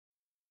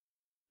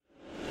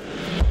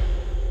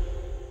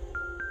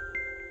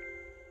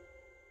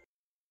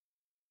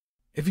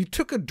If you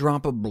took a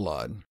drop of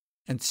blood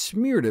and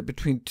smeared it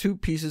between two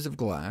pieces of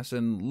glass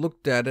and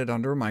looked at it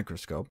under a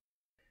microscope,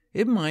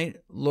 it might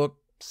look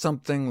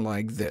something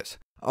like this: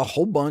 a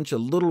whole bunch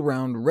of little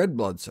round red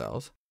blood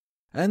cells,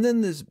 and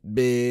then this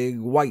big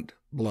white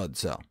blood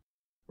cell.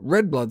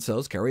 Red blood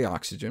cells carry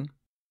oxygen,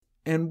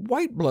 and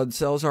white blood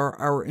cells are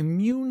our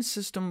immune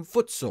system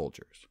foot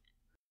soldiers.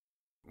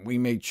 We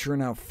may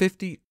churn out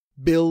 50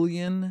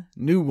 billion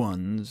new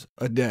ones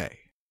a day.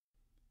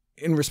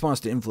 In response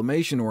to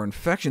inflammation or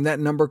infection, that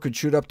number could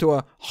shoot up to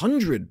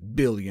 100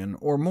 billion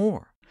or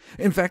more.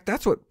 In fact,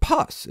 that's what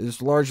pus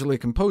is largely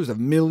composed of,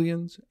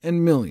 millions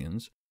and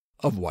millions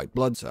of white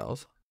blood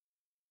cells.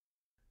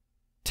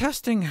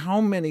 Testing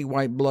how many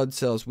white blood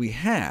cells we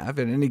have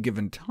at any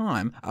given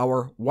time,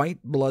 our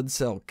white blood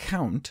cell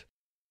count,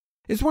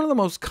 is one of the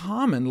most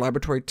common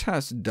laboratory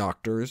tests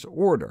doctors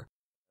order.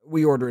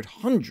 We order it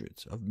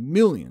hundreds of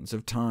millions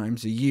of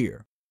times a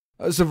year.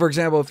 So for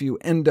example, if you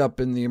end up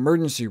in the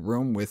emergency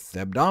room with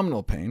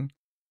abdominal pain,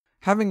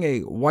 having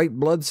a white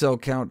blood cell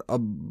count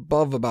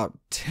above about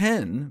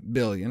 10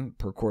 billion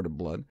per quart of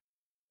blood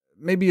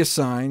may be a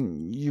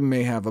sign you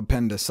may have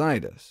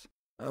appendicitis.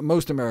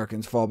 Most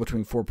Americans fall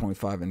between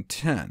 4.5 and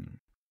 10.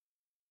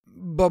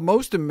 But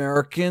most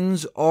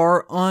Americans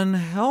are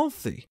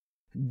unhealthy.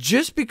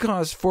 Just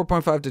because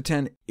 4.5 to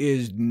 10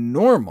 is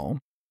normal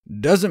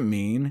doesn't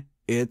mean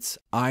it's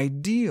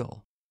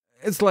ideal.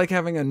 It's like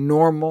having a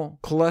normal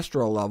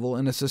cholesterol level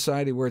in a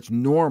society where it's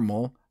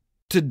normal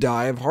to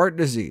die of heart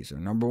disease, our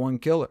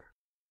 #1 killer.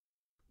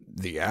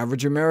 The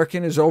average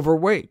American is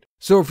overweight,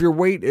 so if your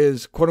weight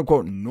is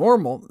quote-unquote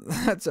normal,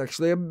 that's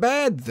actually a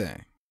bad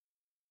thing.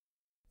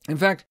 In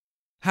fact,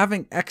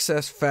 having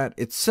excess fat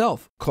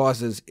itself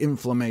causes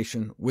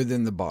inflammation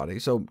within the body,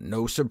 so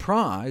no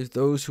surprise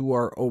those who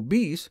are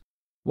obese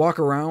walk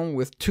around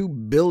with 2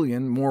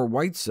 billion more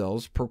white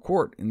cells per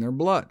quart in their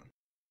blood.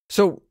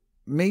 So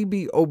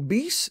maybe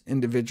obese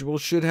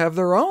individuals should have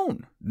their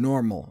own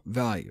normal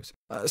values.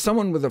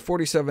 Someone with a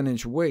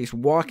 47-inch waist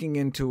walking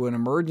into an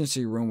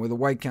emergency room with a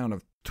white count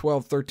of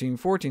 12, 13,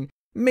 14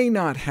 may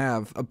not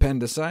have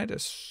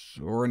appendicitis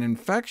or an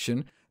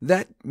infection.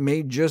 That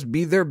may just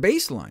be their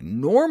baseline,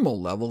 normal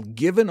level,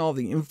 given all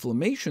the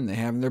inflammation they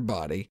have in their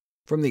body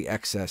from the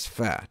excess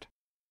fat.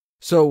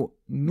 So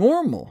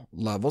normal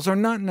levels are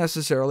not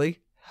necessarily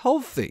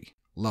healthy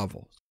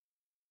levels.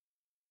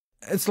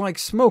 It's like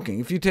smoking.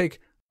 If you take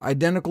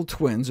identical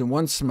twins and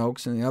one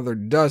smokes and the other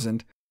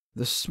doesn't,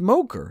 the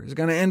smoker is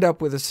going to end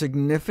up with a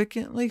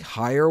significantly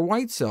higher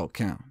white cell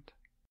count.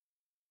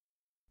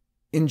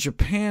 In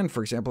Japan,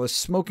 for example, as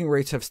smoking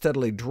rates have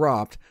steadily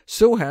dropped,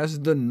 so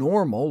has the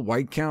normal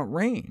white count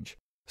range,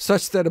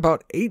 such that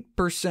about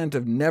 8%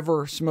 of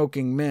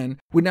never-smoking men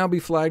would now be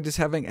flagged as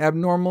having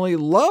abnormally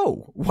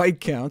low white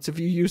counts if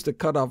you used a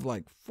cutoff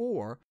like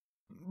 4,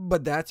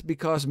 but that's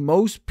because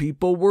most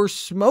people were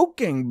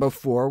smoking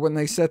before when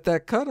they set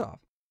that cutoff.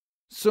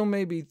 So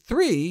maybe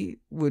 3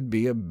 would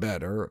be a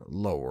better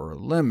lower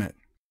limit.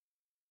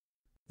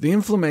 The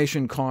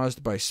inflammation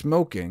caused by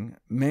smoking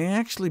may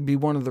actually be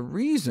one of the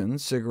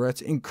reasons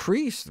cigarettes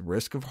increase the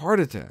risk of heart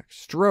attacks,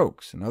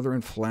 strokes, and other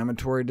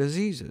inflammatory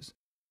diseases.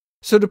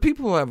 So do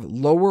people who have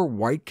lower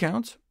white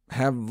counts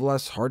have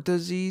less heart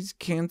disease,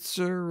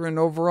 cancer, and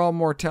overall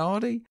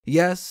mortality?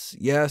 Yes,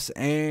 yes,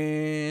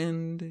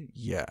 and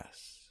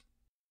yes.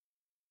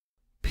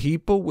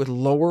 People with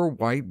lower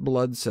white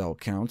blood cell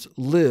counts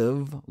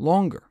live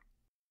longer.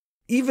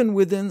 Even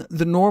within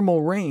the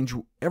normal range,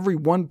 every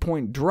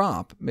 1-point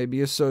drop may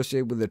be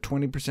associated with a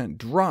 20%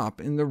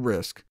 drop in the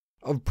risk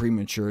of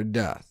premature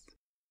death.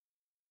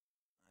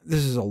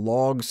 This is a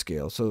log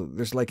scale, so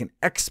there's like an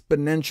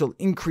exponential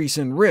increase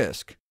in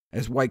risk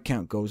as white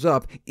count goes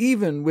up,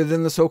 even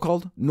within the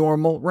so-called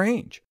normal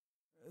range.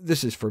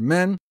 This is for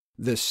men.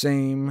 The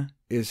same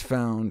is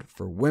found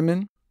for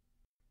women.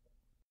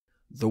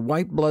 The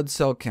white blood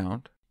cell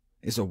count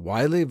is a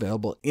widely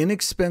available,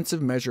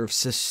 inexpensive measure of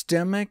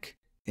systemic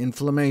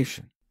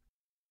inflammation.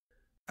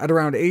 At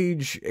around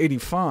age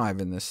 85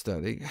 in this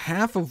study,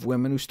 half of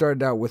women who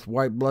started out with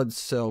white blood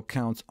cell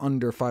counts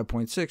under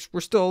 5.6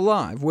 were still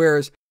alive,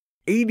 whereas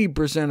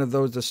 80% of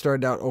those that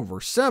started out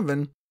over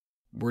 7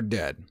 were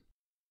dead.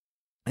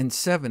 And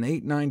 7,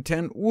 8, 9,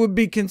 10 would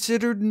be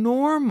considered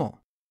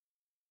normal.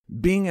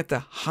 Being at the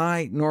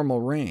high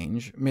normal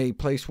range may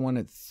place one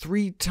at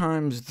 3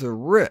 times the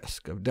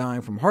risk of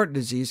dying from heart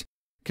disease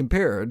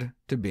compared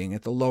to being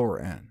at the lower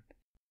end.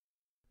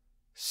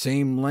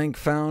 Same link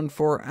found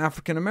for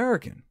African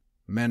American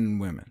men and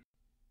women.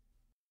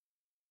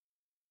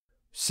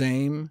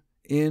 Same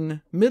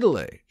in middle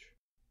age.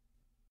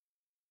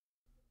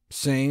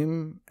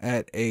 Same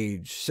at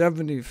age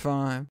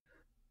 75.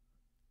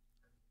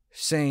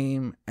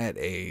 Same at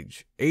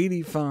age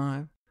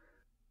 85.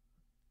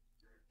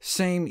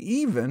 Same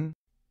even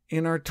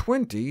in our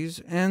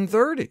 20s and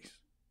 30s.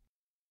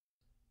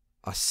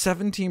 A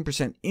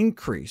 17%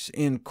 increase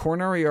in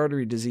coronary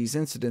artery disease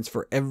incidence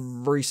for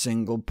every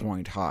single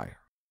point higher.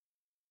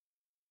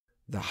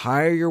 The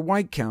higher your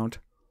white count,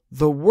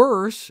 the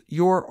worse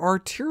your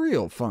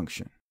arterial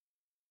function.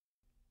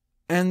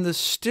 and the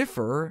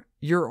stiffer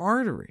your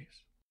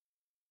arteries.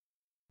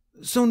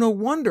 So no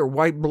wonder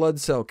white blood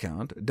cell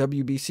count,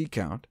 WBC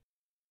count,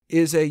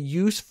 is a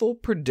useful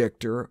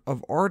predictor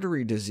of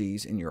artery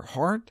disease in your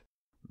heart,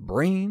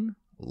 brain,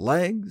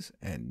 legs,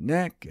 and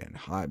neck, and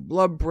high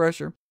blood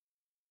pressure,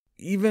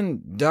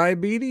 even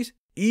diabetes,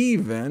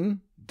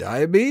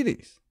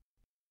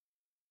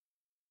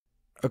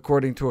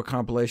 according to a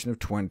compilation of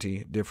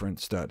 20 different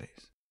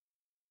studies.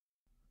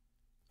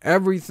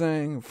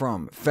 Everything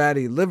from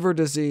fatty liver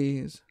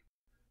disease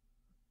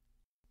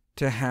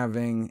to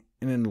having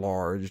an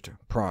enlarged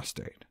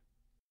prostate.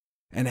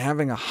 And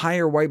having a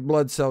higher white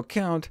blood cell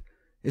count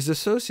is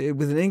associated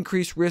with an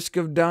increased risk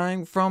of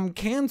dying from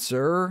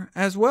cancer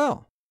as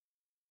well.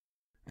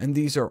 And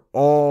these are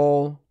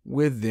all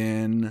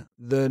within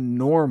the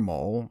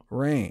normal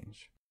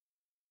range.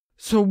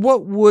 So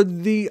what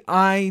would the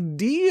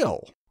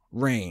ideal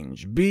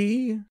range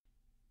be?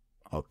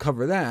 I'll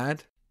cover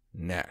that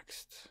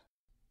next.